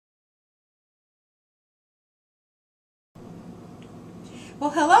Well,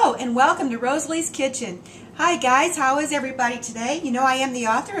 hello and welcome to Rosalie's Kitchen. Hi guys, how is everybody today? You know I am the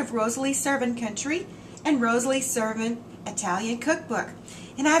author of Rosalie's Servant Country and Rosalie's Servant Italian Cookbook.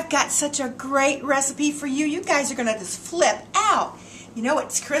 And I've got such a great recipe for you. You guys are going to just flip out. You know,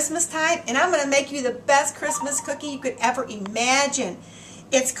 it's Christmas time and I'm going to make you the best Christmas cookie you could ever imagine.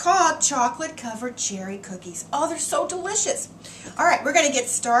 It's called chocolate covered cherry cookies. Oh, they're so delicious. Alright, we're going to get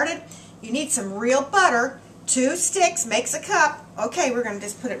started. You need some real butter. 2 sticks makes a cup. Okay, we're going to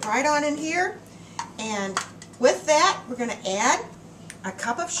just put it right on in here. And with that, we're going to add a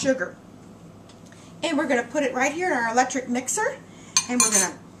cup of sugar. And we're going to put it right here in our electric mixer. And we're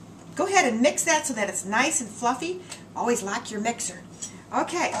going to go ahead and mix that so that it's nice and fluffy. Always lock your mixer.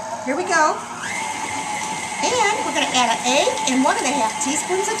 Okay, here we go. And we're going to add an egg and 1½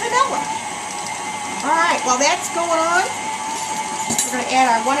 teaspoons of vanilla. Alright, while that's going on, we're going to add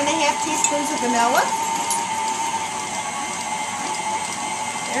our 1½ teaspoons of vanilla.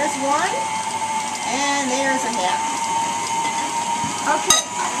 There's 1, and there's a half. Okay,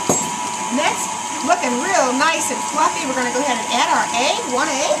 next, looking real nice and fluffy, we're going to go ahead and add our egg, 1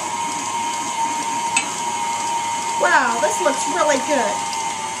 egg. Wow, this looks really good.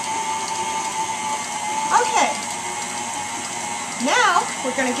 Okay, now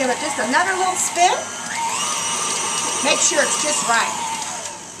we're going to give it just another little spin. Make sure it's just right.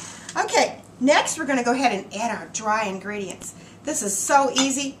 Okay, next we're going to go ahead and add our dry ingredients. This is so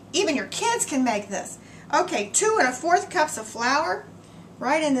easy. Even your kids can make this. Okay, 2 1/4 cups of flour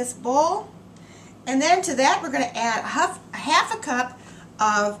right in this bowl. And then to that we're going to add half a cup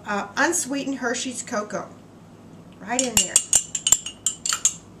of unsweetened Hershey's cocoa. Right in there.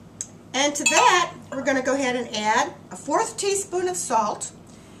 And to that we're going to go ahead and add a 1/4 teaspoon of salt,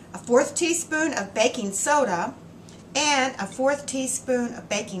 a 1/4 teaspoon of baking soda, and a 1/4 teaspoon of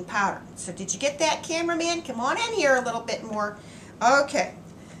baking powder. So did you get that, cameraman? Come on in here a little bit more. Okay,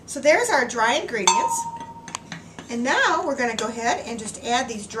 so there's our dry ingredients. And now we're going to go ahead and just add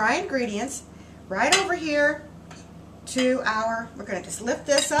these dry ingredients right over here to we're going to just lift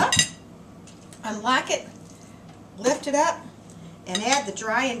this up, unlock it, lift it up, and add the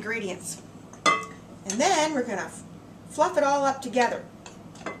dry ingredients. And then we're going to fluff it all up together.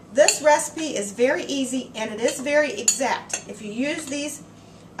 This recipe is very easy and it is very exact. If you use these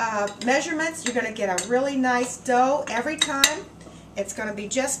measurements, you're going to get a really nice dough every time. It's going to be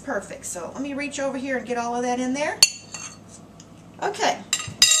just perfect. So let me reach over here and get all of that in there. Okay.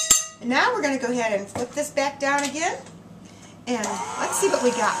 And now we're going to go ahead and flip this back down again. And let's see what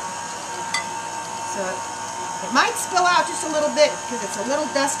we got. So it might spill out just a little bit because it's a little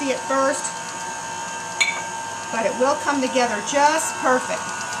dusty at first. But it will come together just perfect.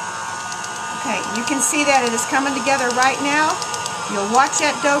 Okay, you can see that it is coming together right now. You'll watch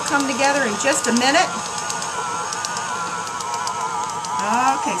that dough come together in just a minute.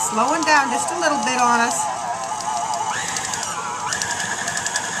 Okay, slowing down just a little bit on us.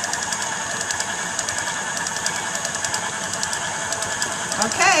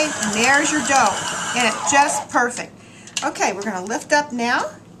 Okay, and there's your dough. And it's just perfect. Okay, we're going to lift up now.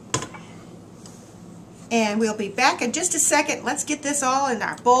 And we'll be back in just a second. Let's get this all in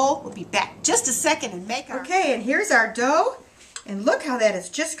our bowl. We'll be back just a second and make our... Okay, and here's our dough. And look how that has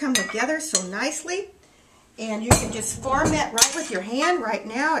just come together so nicely. And you can just form that right with your hand right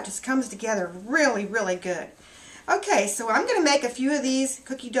now. It just comes together really, really good. Okay, so I'm going to make a few of these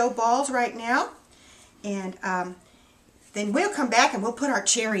cookie dough balls right now. And then we'll come back and we'll put our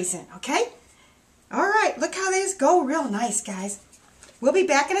cherries in, okay? All right, look how these go real nice, guys. We'll be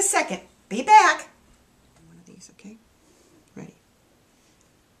back in a second. Be back. Okay, ready.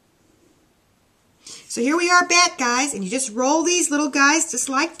 So here we are back, guys, and you just roll these little guys just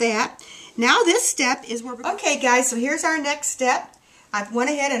like that. Now this step is where we're... Okay, guys, so here's our next step. I've went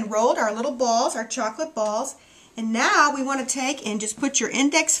ahead and rolled our little balls, our chocolate balls, and now we want to take and just put your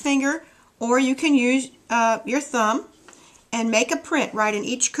index finger, or you can use your thumb, and make a print right in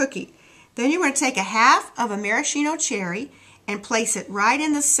each cookie. Then you're going to take a half of a maraschino cherry and place it right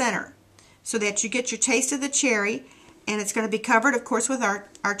in the center, so that you get your taste of the cherry, and it's going to be covered, of course, with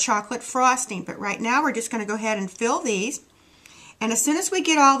our chocolate frosting. But right now we're just going to go ahead and fill these. And as soon as we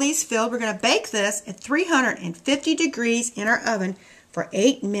get all these filled, we're going to bake this at 350 degrees in our oven for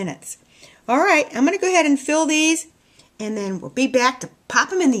 8 minutes. Alright, I'm going to go ahead and fill these, and then we'll be back to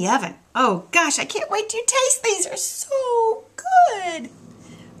pop them in the oven. Oh gosh, I can't wait to taste these. They're so good.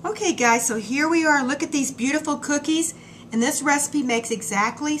 Okay guys, so here we are. Look at these beautiful cookies. And this recipe makes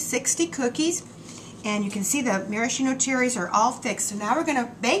exactly 60 cookies. And you can see the maraschino cherries are all fixed. So now we're going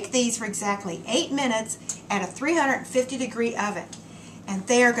to bake these for exactly 8 minutes at a 350 degree oven. And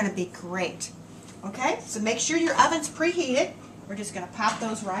they are going to be great. Okay, so make sure your oven's preheated. We're just going to pop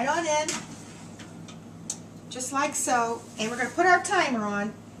those right on in, just like so, and we're going to put our timer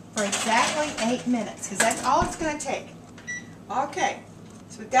on for exactly 8 minutes, because that's all it's going to take. Okay,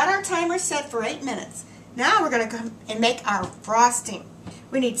 so we've got our timer set for 8 minutes. Now we're going to go and make our frosting.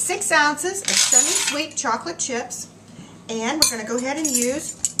 We need 6 ounces of semi-sweet chocolate chips, and we're going to go ahead and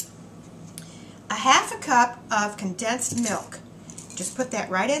use a ½ cup of condensed milk. Just put that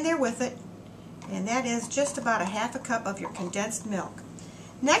right in there with it, and that is just about a ½ cup of your condensed milk.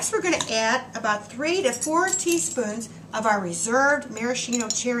 Next, we're going to add about 3 to 4 teaspoons of our reserved maraschino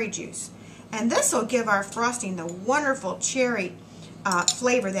cherry juice, and this will give our frosting the wonderful cherry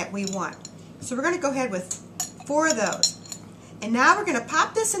flavor that we want. So we're going to go ahead with 4 of those. And now we're going to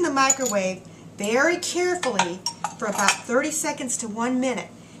pop this in the microwave very carefully for about 30 seconds to 1 minute.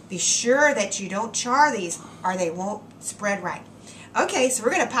 Be sure that you don't char these or they won't spread right. Okay, so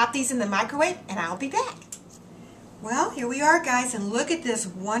we're going to pop these in the microwave and I'll be back. Well, here we are, guys, and look at this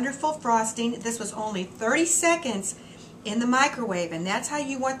wonderful frosting. This was only 30 seconds in the microwave, and that's how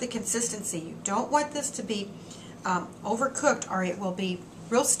you want the consistency. You don't want this to be overcooked or it will be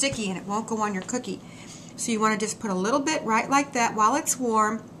real sticky and it won't go on your cookie. So you want to just put a little bit right like that while it's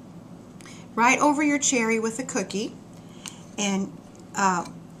warm, right over your cherry with the cookie. And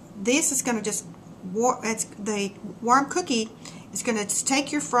this is going to just, the warm cookie is going to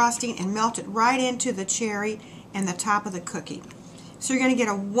take your frosting and melt it right into the cherry and the top of the cookie. So you're going to get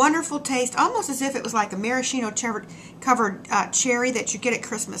a wonderful taste, almost as if it was like a maraschino covered cherry that you get at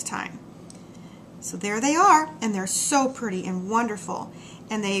Christmas time. So there they are, and they're so pretty and wonderful.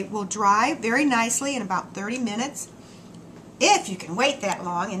 And they will dry very nicely in about 30 minutes. If you can wait that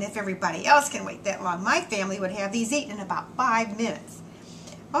long, and if everybody else can wait that long. My family would have these eaten in about 5 minutes.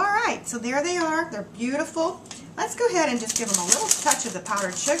 Alright, so there they are. They're beautiful. Let's go ahead and just give them a little touch of the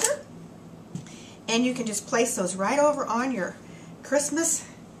powdered sugar. And you can just place those right over on your Christmas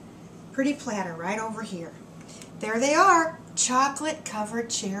pretty platter right over here. There they are, chocolate covered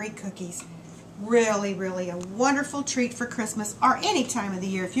cherry cookies. Really, really a wonderful treat for Christmas or any time of the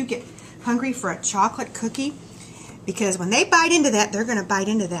year if you get hungry for a chocolate cookie, because when they bite into that, they're going to bite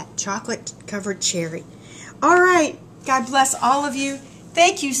into that chocolate covered cherry. All right, God bless all of you.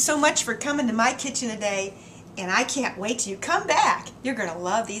 Thank you so much for coming to my kitchen today, and I can't wait till you come back. You're going to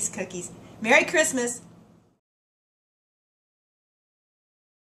love these cookies. Merry Christmas.